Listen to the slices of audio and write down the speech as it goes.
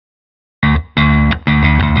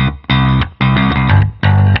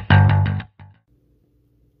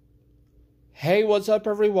Hey, what's up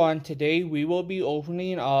everyone? Today we will be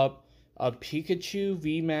opening up a Pikachu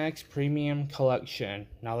VMAX Premium Collection.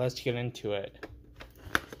 Now let's get into it.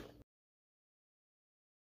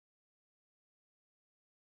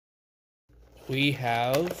 We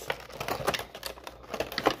have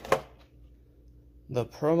the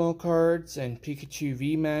promo cards and Pikachu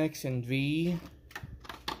VMAX and V.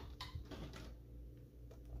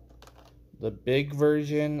 The big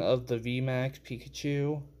version of the VMAX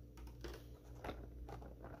Pikachu.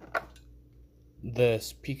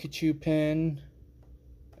 This Pikachu pin,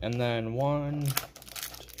 and then 1,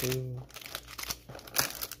 2,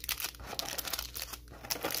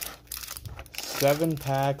 7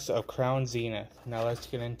 packs of Crown Zenith. Now let's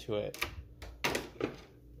get into it.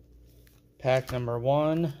 Pack number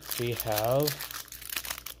 1, we have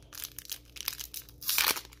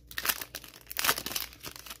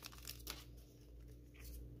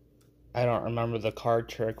I don't remember the card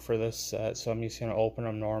trick for this set, so I'm just going to open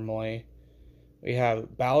them normally. We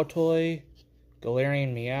have Baltoy,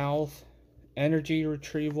 Galarian Meowth, Energy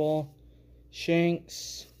Retrieval,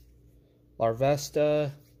 Shinx,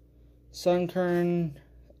 Larvesta, Sunkern,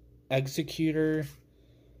 Executor,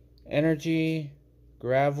 Energy,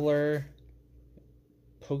 Graveler,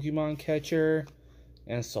 Pokemon Catcher,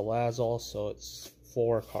 and Salazzle, so it's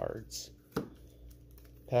 4 cards.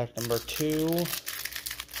 Pack number 2.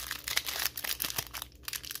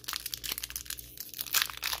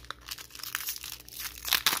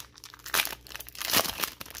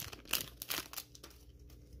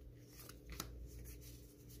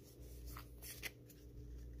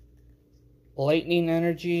 Lightning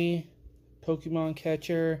Energy, Pokemon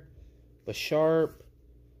Catcher, Bisharp,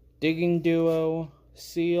 Digging Duo,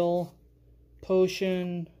 Seal,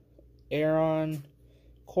 Potion, Aeron,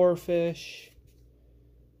 Corphish,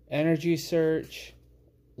 Energy Search,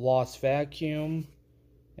 Lost Vacuum,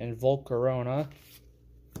 and Volcarona.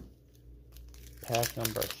 Pack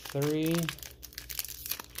number 3.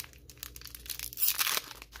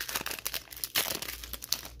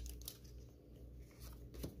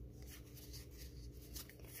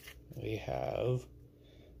 We have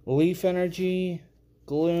Leaf Energy,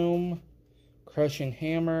 Gloom, Crushing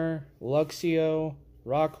Hammer, Luxio,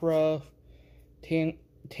 Rockruff,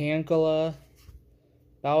 Tangela,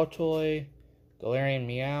 Baltoy, Galarian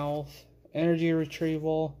Meowth, Energy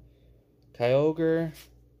Retrieval, Kyogre,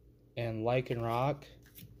 and Lycanroc.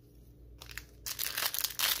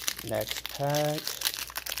 Next pack.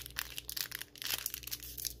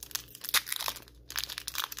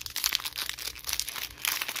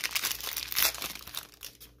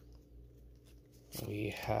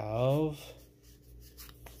 We have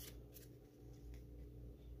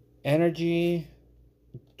Energy,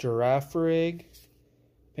 Girafarig,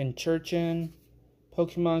 Pincurchin,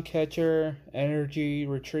 Pokemon Catcher, Energy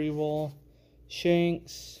Retrieval,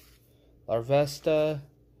 Shinx, Larvesta,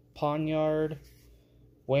 Pawniard,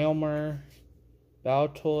 Wailmer,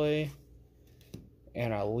 Baltoy,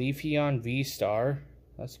 and a Leafeon V-Star.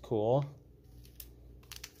 That's cool.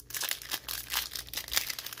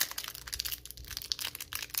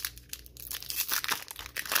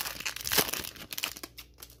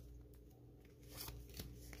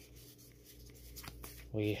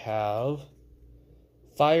 We have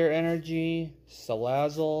Fire Energy,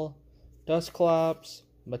 Salazzle, Dusclops,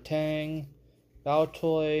 Matang,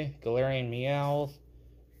 Baltoy, Galarian Meowth,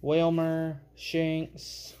 Wailmer,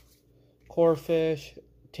 Shinx, Corphish,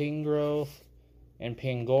 Tingrowth, and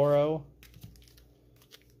Pangoro.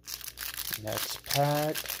 Next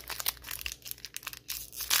pack.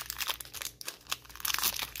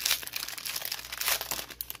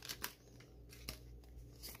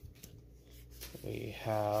 We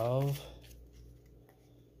have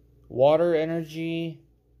Water Energy,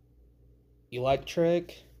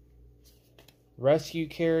 Electric, Rescue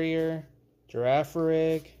Carrier,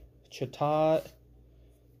 Girafarig, Chatot,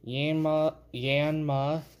 Yanma,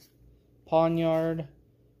 Pawniard,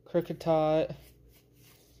 Kricketot,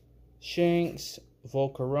 Shinx,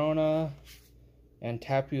 Volcarona, and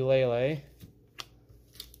Tapu Lele.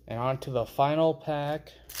 And on to the final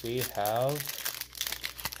pack, we have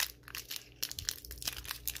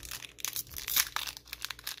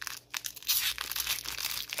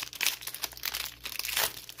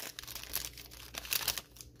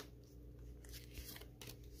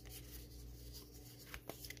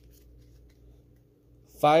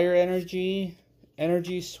Fire Energy,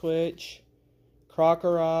 Energy Switch,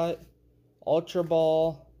 Crocodile, Ultra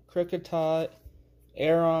Ball, Kricketot,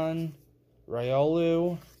 Aeron,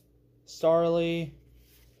 Riolu, Starly,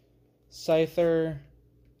 Scyther,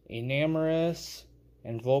 Enamorus,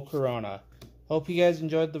 and Volcarona. Hope you guys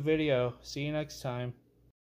enjoyed the video. See you next time.